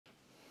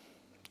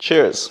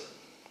Cheers.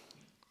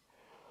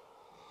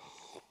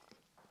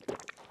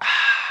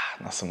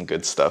 That's some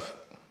good stuff.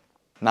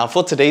 Now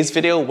for today's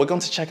video, we're going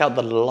to check out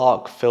the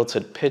LARQ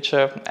filtered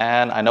pitcher,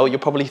 and I know what you're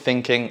probably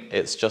thinking,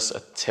 it's just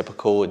a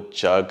typical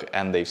jug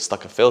and they've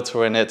stuck a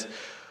filter in it.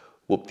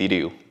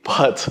 Whoop-de-doo.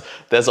 But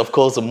there's of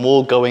course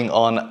more going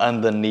on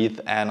underneath,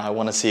 and I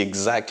want to see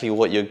exactly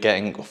what you're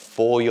getting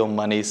for your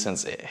money,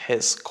 since it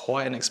hits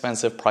quite an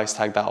expensive price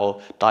tag that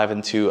I'll dive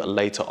into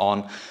later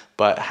on.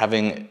 But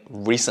having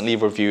recently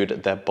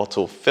reviewed their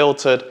bottle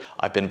filtered,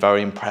 I've been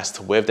very impressed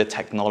with the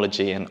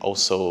technology and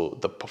also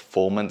the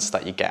performance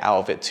that you get out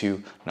of it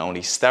to not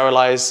only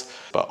sterilize,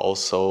 but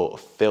also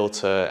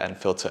filter and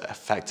filter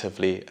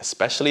effectively,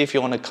 especially if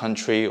you're in a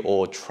country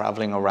or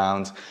traveling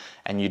around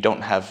and you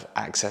don't have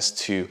access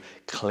to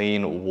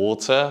clean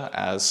water.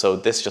 So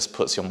this just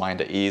puts your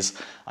mind at ease.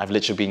 I've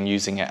literally been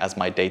using it as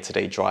my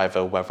day-to-day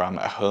driver, whether I'm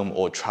at home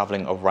or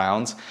traveling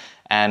around.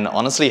 And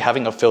honestly,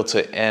 having a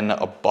filter in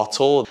a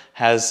bottle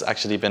has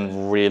actually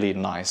been really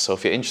nice. So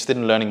if you're interested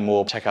in learning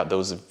more, check out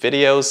those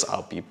videos.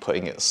 I'll be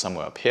putting it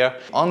somewhere up here.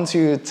 On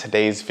to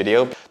today's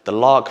video, the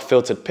LARQ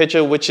filtered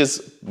pitcher, which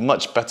is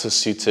much better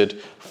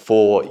suited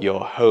for your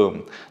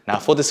home. Now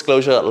for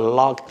disclosure,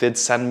 LARQ did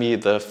send me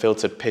the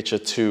filtered pitcher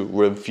to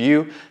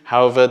review.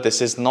 However,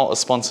 this is not a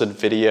sponsored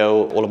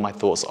video. All of my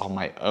thoughts are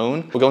my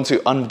own. We're going to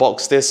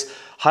unbox this,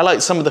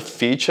 highlight some of the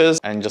features,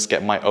 and just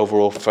get my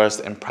overall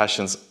first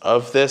impressions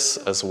of this,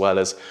 as well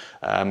as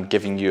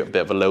giving you a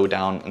bit of a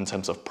lowdown in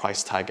terms of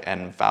price tag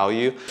and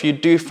value. If you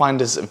do find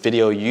this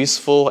video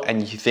useful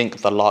and you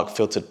think the LARQ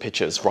filtered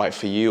pitcher is right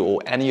for you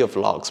or any of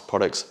LARQ's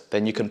products,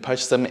 then you can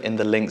purchase them in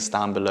the links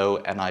down below,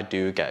 and I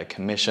do get a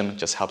commission,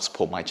 just help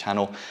support my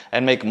channel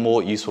and make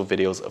more useful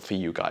videos for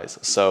you guys.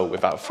 So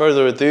without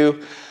further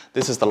ado,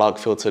 this is the LARQ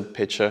filtered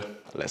pitcher.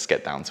 Let's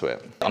get down to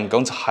it. I'm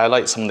going to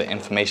highlight some of the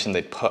information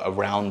they put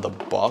around the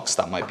box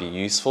that might be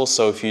useful.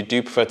 So if you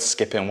do prefer to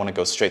skip it and want to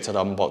go straight to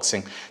the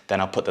unboxing,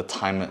 then I'll put the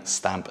time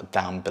stamp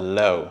down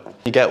below.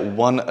 You get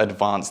one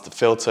advanced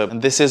filter,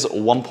 and this is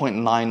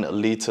 1.9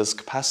 liters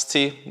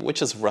capacity,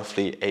 which is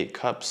roughly 8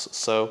 cups.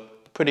 So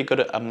pretty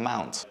good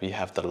amount. We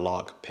have the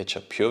LARQ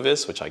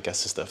PureVis, which I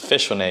guess is the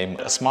official name.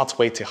 A smart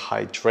way to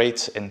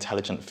hydrate,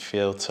 intelligent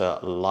filter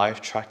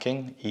live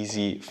tracking,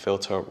 easy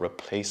filter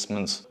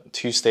replacements,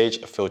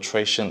 2-stage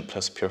filtration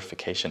plus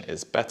purification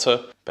is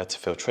better. Better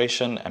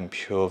filtration and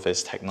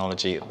PureVis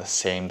technology, the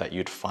same that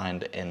you'd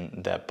find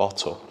in their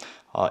bottle.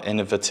 Our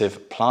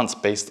innovative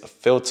plant-based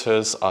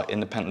filters are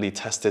independently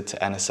tested to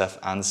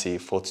NSF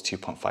ANSI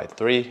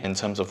 42.53 in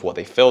terms of what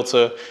they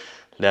filter: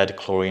 lead,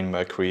 chlorine,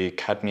 mercury,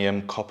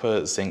 cadmium,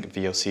 copper, zinc,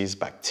 VOCs,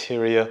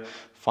 bacteria,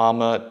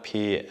 pharma,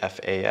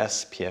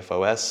 PFAS,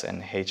 PFOS,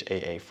 and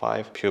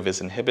HAA5.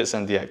 PureVis inhibits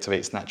and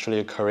deactivates naturally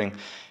occurring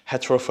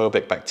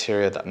heterophobic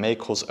bacteria that may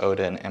cause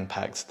odor and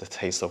impact the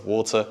taste of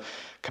water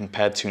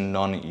compared to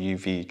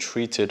non-UV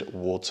treated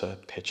water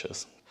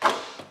pitchers.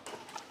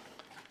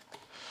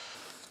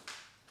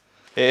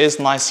 It is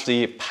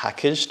nicely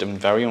packaged and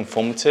very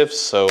informative,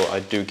 so I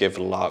do give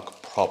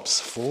LARQ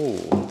props. Ooh,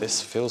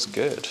 this feels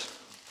good,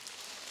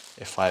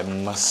 if I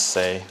must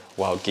say,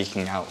 while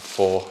geeking out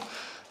for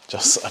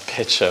just a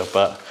pitcher,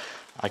 but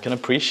I can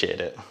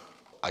appreciate it.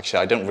 Actually,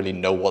 I don't really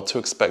know what to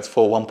expect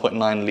for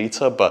 1.9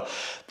 liter, but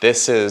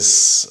this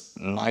is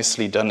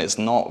nicely done. It's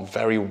not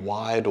very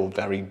wide or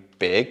very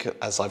big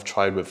as I've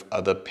tried with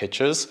other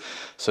pitchers.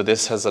 So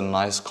this has a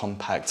nice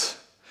compact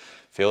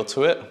feel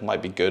to it.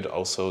 Might be good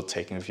also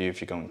taking with you if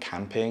you're going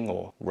camping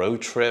or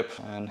road trip.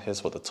 And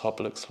here's what the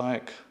top looks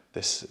like.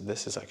 This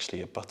is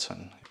actually a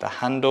button. The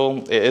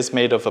handle, it is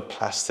made of a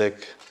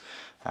plastic.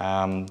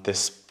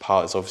 This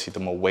part is obviously the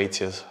more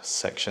weightier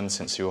section,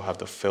 since you'll have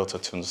the filter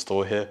to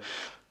install here.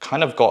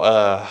 Kind of got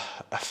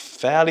a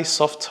fairly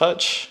soft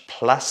touch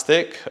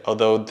plastic,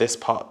 although this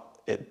part,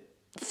 it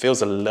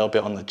feels a little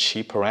bit on the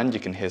cheaper end. You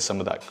can hear some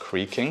of that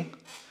creaking.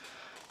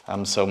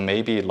 So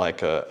maybe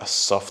like a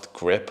soft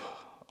grip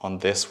on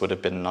this would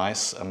have been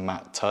nice, a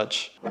matte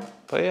touch.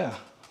 But yeah,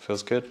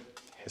 feels good.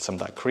 Hear some of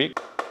that creak.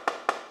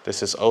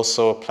 This is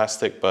also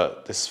plastic,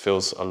 but this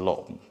feels a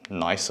lot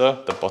nicer,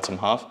 the bottom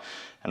half.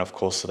 And of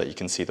course, so that you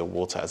can see the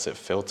water as it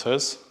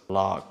filters.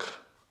 LARQ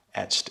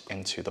etched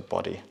into the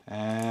body.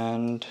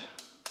 And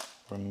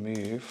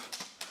remove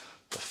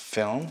the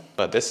film.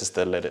 But this is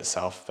the lid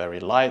itself, very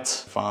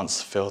light.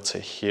 Advanced filter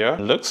here.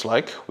 Looks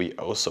like we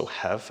also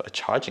have a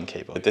charging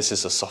cable. This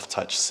is a soft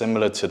touch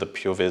similar to the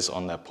PureVis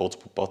on their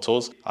portable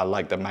bottles. I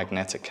like the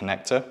magnetic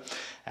connector.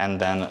 And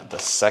then the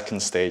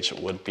second stage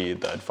would be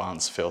the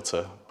advanced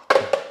filter.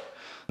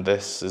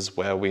 This is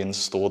where we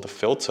install the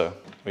filter.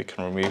 We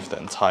can remove the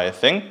entire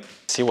thing.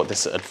 See what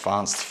this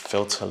advanced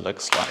filter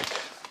looks like.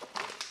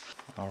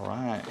 All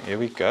right, here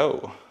we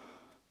go.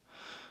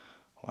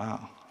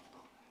 Wow,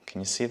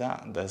 can you see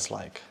that? There's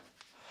like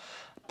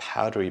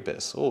powdery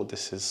bits. Oh,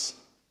 it's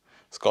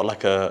got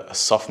like a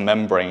soft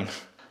membrane.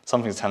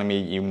 Something's telling me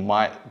you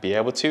might be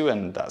able to,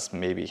 and that's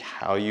maybe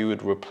how you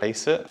would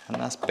replace it. And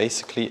that's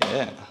basically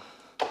it.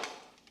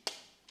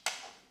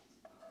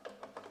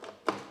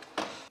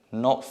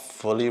 not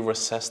fully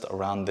recessed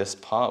around this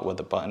part where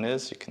the button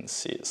is. You can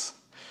see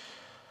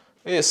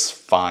it's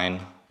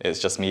fine. It's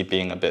just me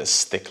being a bit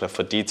stickler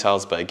for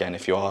details, but again,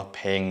 if you are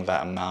paying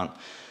that amount,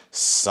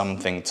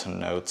 something to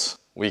note.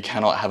 We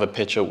cannot have a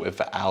picture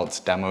without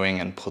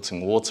demoing and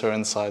putting water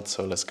inside,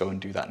 so let's go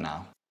and do that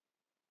now.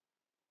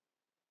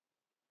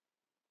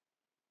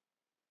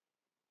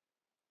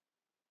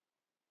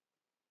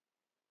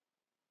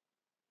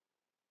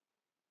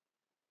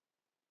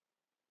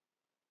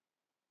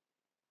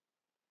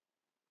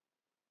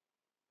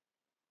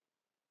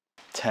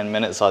 Ten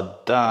minutes are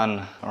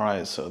done. All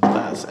right, so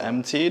that's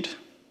emptied.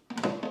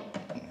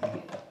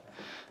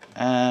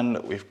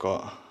 And we've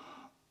got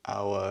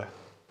our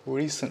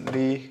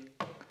recently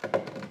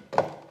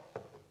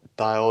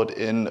dialed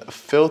in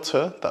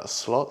filter that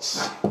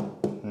slots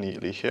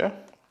neatly here.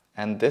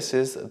 And this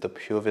is the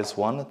PureVis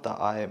one that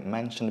I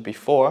mentioned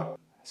before.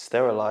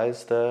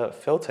 Sterilize the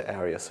filter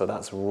area, so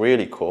that's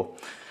really cool.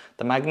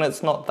 The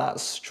magnet's not that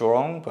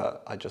strong,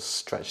 but I just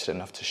stretched it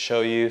enough to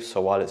show you.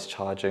 So while it's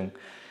charging,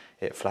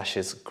 it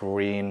flashes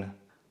green,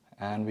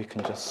 and we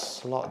can just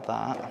slot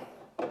that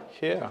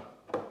here.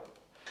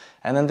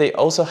 And then they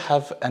also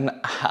have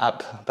an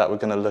app that we're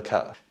gonna look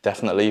at,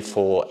 definitely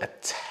for a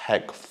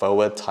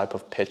tech-forward type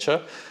of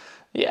picture.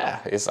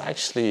 Yeah, it's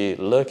actually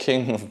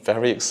looking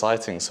very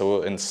exciting, so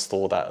we'll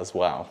install that as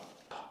well.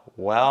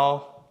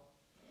 Well,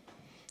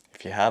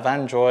 if you have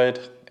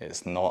Android,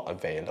 it's not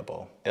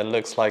available. It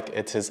looks like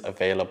it is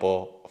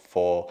available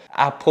for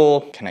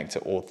Apple. Connect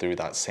it all through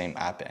that same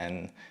app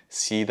and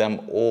see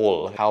them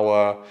all.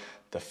 Power,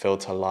 the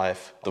filter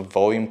life, the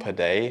volume per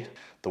day,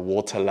 the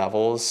water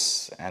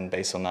levels, and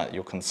based on that,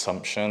 your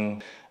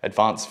consumption.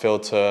 Advanced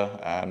filter,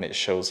 it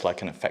shows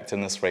like an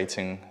effectiveness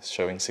rating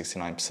showing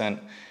 69%,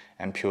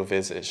 and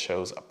PureVis, it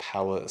shows a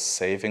power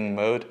saving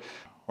mode.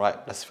 Right,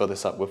 let's fill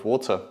this up with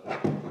water.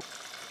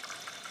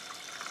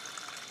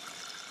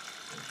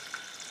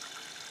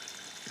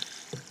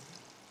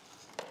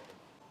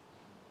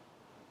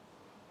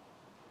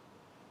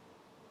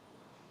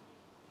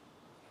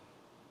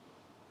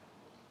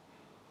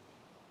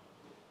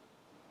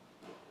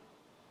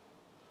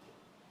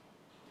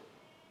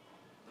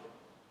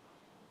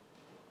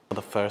 For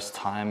the first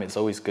time, it's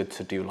always good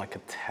to do like a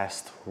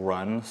test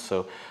run.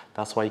 So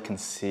that's why you can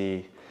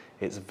see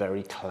it's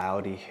very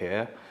cloudy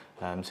here,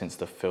 since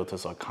the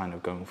filters are kind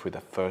of going through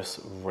the first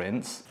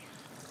rinse.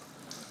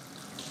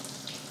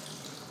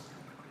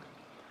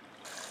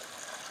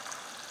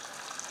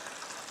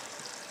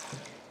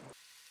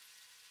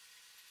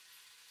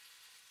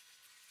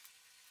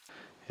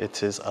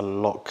 It is a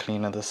lot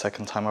cleaner the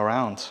second time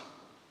around.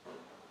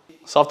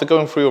 So after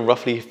going through a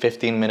roughly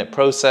 15-minute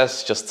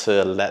process just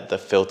to let the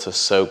filter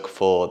soak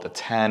for the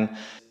 10,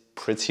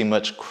 pretty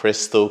much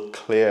crystal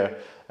clear.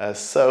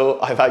 So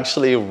I've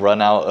actually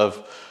run out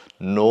of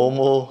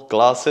normal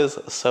glasses,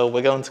 so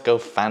we're going to go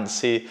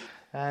fancy,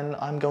 and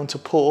I'm going to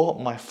pour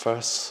my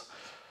first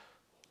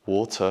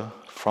water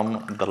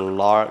from the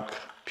LARQ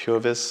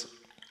PureVis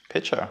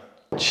pitcher.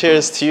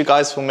 Cheers to you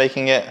guys for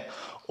making it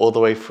all the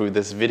way through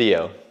this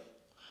video.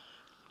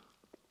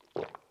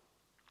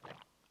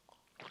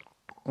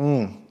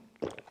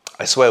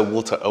 I swear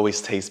water always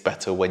tastes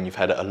better when you've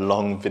had a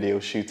long video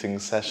shooting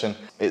session.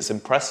 It's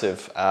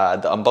impressive.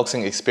 The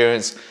unboxing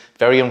experience,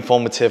 very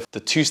informative. The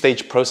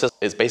two-stage process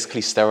is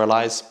basically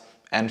sterilize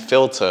and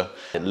filter.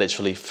 It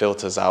literally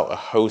filters out a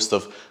host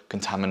of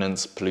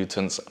contaminants,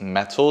 pollutants,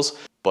 metals.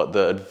 But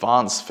the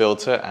advanced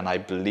filter, and I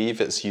believe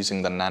it's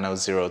using the Nano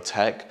Zero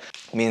tech,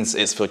 means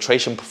its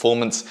filtration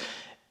performance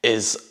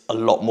is a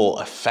lot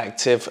more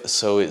effective.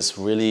 So it's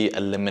really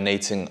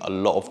eliminating a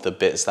lot of the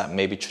bits that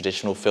maybe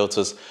traditional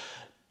filters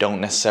don't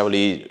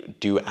necessarily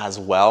do as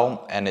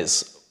well, and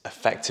it's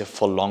effective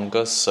for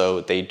longer.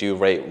 So they do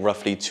rate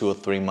roughly 2 or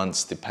 3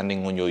 months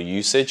depending on your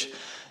usage.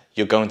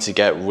 You're going to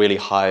get really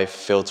high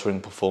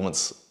filtering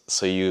performance,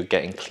 so you're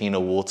getting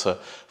cleaner water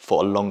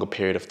for a longer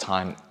period of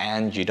time,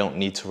 and you don't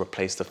need to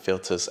replace the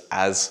filters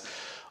as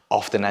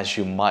often as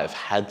you might have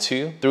had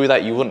to. Through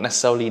that, you wouldn't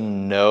necessarily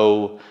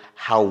know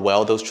how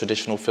well those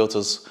traditional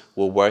filters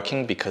were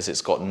working because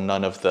it's got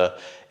none of the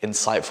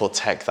insightful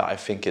tech that I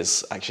think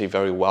is actually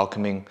very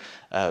welcoming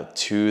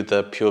to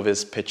the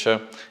PureVis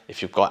pitcher.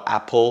 If you've got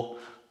Apple,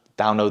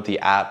 download the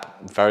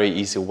app. Very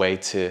easy way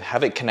to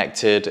have it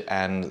connected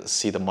and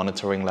see the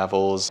monitoring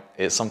levels.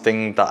 It's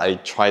something that I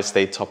try to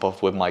stay top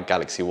of with my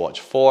Galaxy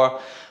Watch 4,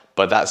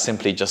 but that's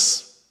simply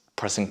just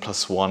pressing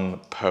 +1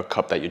 per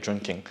cup that you're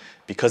drinking.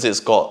 Because it's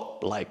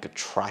got like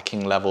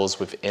tracking levels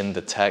within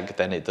the tech,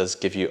 then it does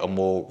give you a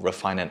more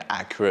refined and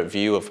accurate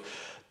view of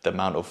the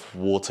amount of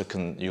water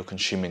you're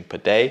consuming per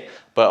day,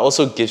 but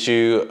also gives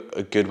you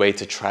a good way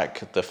to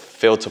track the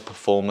filter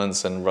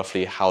performance and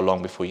roughly how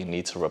long before you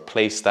need to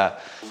replace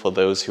that for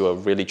those who are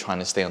really trying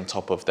to stay on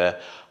top of their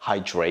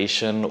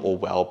hydration or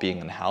well-being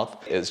and health.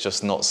 It's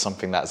just not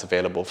something that's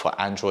available for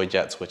Android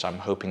yet, which I'm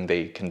hoping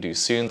they can do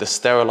soon. The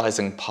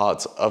sterilizing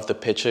part of the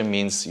pitcher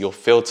means your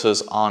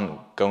filters aren't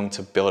going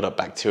to build up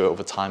bacteria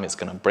over time. It's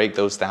going to break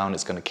those down,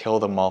 it's going to kill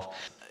them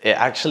off. It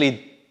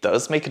actually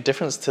does make a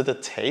difference to the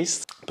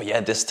taste. But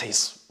yeah, this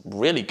tastes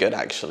really good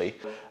actually.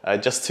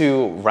 Just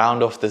to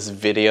round off this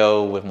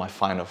video with my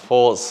final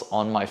thoughts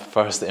on my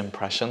first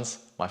impressions,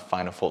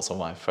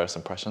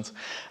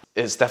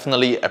 it's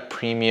definitely a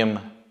premium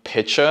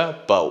pitcher,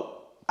 but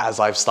as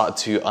I've started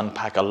to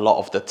unpack a lot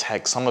of the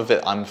tech, some of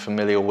it I'm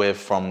familiar with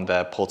from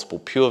their portable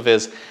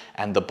PureVis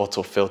and the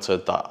bottle filter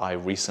that I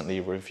recently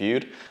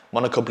reviewed.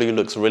 Monaco Blue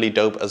looks really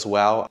dope as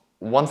well.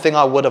 One thing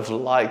I would have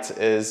liked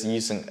is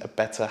using a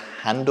better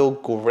handle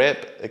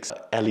grip,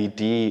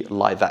 LED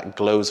light that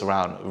glows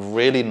around,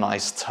 really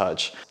nice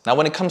touch. Now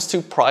when it comes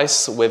to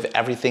price, with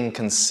everything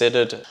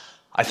considered,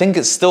 I think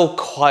it's still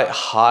quite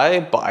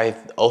high, but I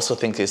also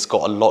think it's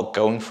got a lot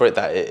going for it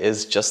that it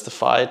is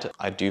justified.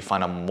 I do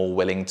find I'm more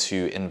willing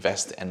to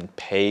invest and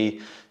pay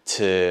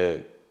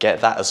to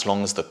get that as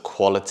long as the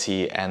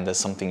quality and there's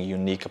something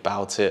unique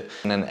about it.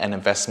 And an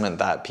investment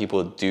that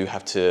people do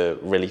have to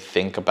really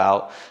think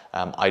about.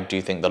 I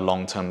do think the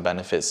long-term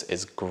benefits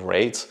is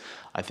great.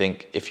 I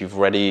think if you're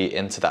already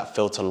into that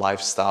filter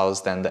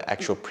lifestyles, then the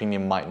actual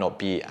premium might not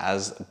be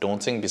as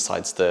daunting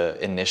besides the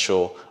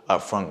initial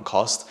upfront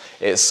cost.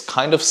 It's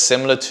kind of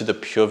similar to the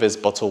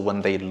PureVis bottle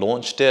when they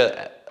launched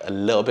it, a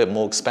little bit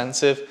more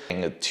expensive.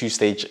 A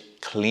two-stage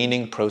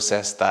cleaning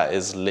process that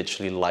is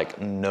literally like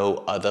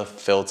no other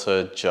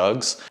filter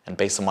jugs. And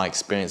based on my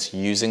experience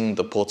using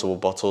the portable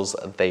bottles,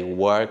 they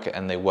work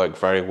and they work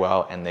very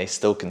well and they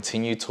still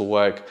continue to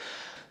work.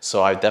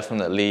 So I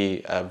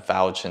definitely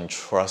vouch and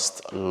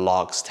trust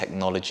LARQ's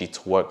technology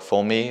to work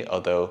for me.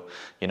 Although,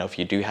 you know, if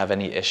you do have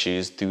any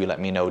issues, do let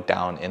me know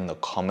down in the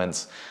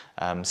comments,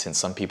 since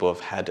some people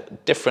have had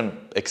different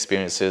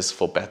experiences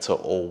for better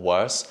or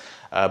worse.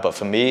 But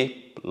for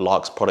me,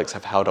 LARQ's products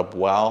have held up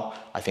well.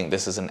 I think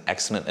this is an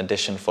excellent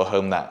addition for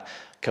home that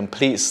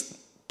completes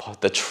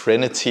the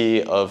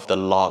trinity of the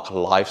LARQ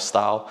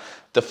lifestyle.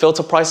 The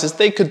filter prices,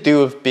 they could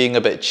do with being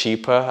a bit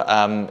cheaper.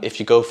 If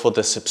you go for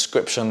the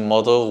subscription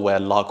model where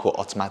LARQ will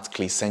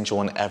automatically send you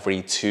one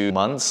every 2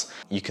 months,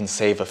 you can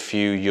save a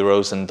few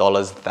euros and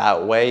dollars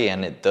that way,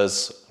 and it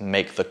does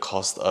make the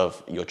cost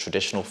of your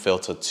traditional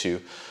filter to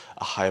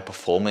a higher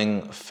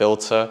performing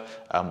filter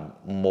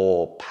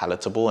more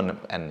palatable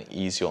and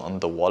easier on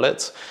the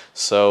wallet.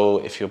 So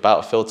if you're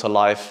about filter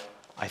life,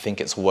 I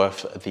think it's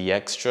worth the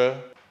extra.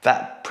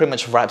 That pretty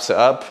much wraps it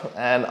up,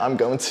 and I'm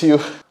going to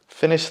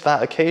finish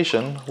that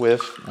occasion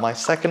with my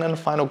second and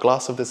final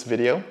glass of this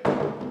video.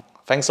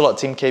 Thanks a lot,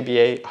 Team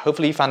KBA.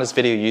 Hopefully you found this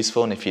video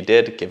useful, and if you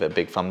did, give it a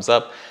big thumbs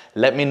up.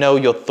 Let me know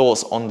your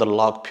thoughts on the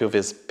LARQ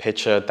PureVis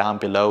pitcher down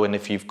below, and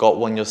if you've got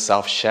one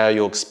yourself, share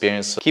your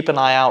experience. Keep an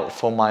eye out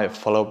for my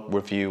follow-up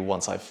review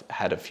once I've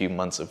had a few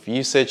months of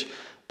usage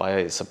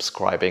by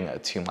subscribing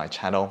to my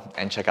channel,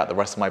 and check out the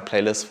rest of my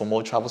playlist for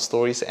more travel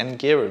stories and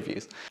gear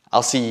reviews.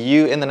 I'll see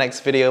you in the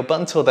next video, but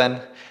until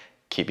then,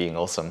 keep being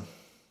awesome.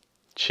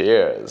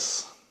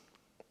 Cheers.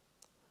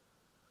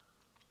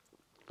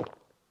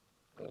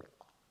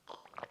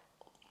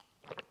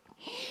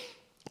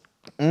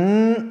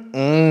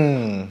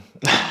 No,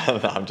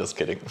 I'm just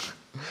kidding.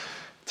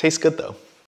 Tastes good though.